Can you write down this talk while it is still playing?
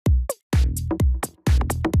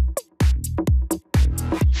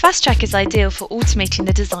Fastrak is ideal for automating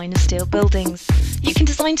the design of steel buildings. You can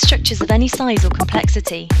design structures of any size or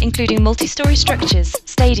complexity, including multi-storey structures,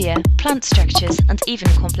 stadia, plant structures, and even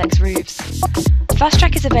complex roofs.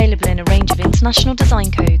 Fastrak is available in a range of international design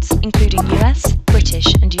codes, including US,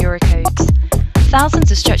 British, and Euro codes. Thousands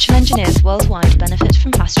of structural engineers worldwide benefit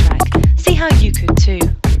from Fastrak. See how you could too.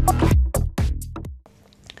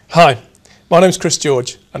 Hi, my name's Chris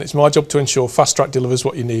George, and it's my job to ensure Fastrak delivers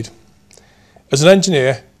what you need. As an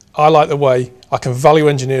engineer, I like the way I can value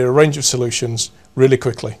engineer a range of solutions really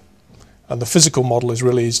quickly, and the physical model is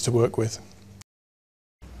really easy to work with.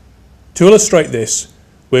 To illustrate this,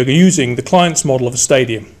 we're using the client's model of a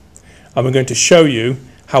stadium, and we're going to show you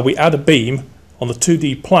how we add a beam on the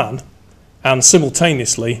 2D plan and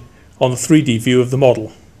simultaneously on the 3D view of the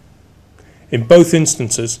model. In both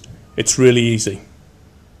instances, it's really easy.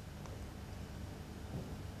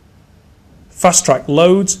 Fastrak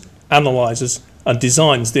loads, analyses and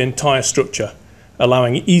designs the entire structure,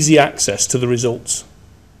 allowing easy access to the results.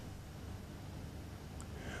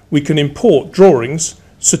 We can import drawings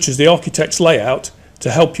such as the architect's layout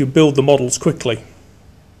to help you build the models quickly.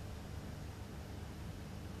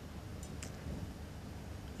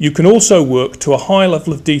 You can also work to a high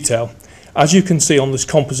level of detail, as you can see on this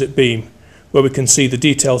composite beam, where we can see the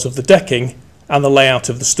details of the decking and the layout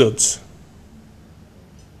of the studs.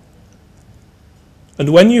 And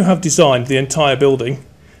when you have designed the entire building,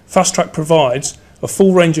 Fastrak provides a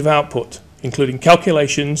full range of output, including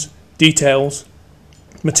calculations, details,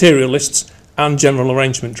 material lists and general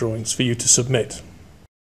arrangement drawings for you to submit.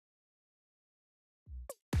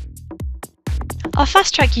 Our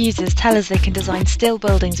Fastrak users tell us they can design steel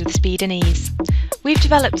buildings with speed and ease. We've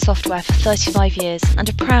developed software for 35 years and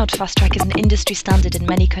are proud Fastrak is an industry standard in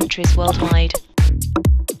many countries worldwide.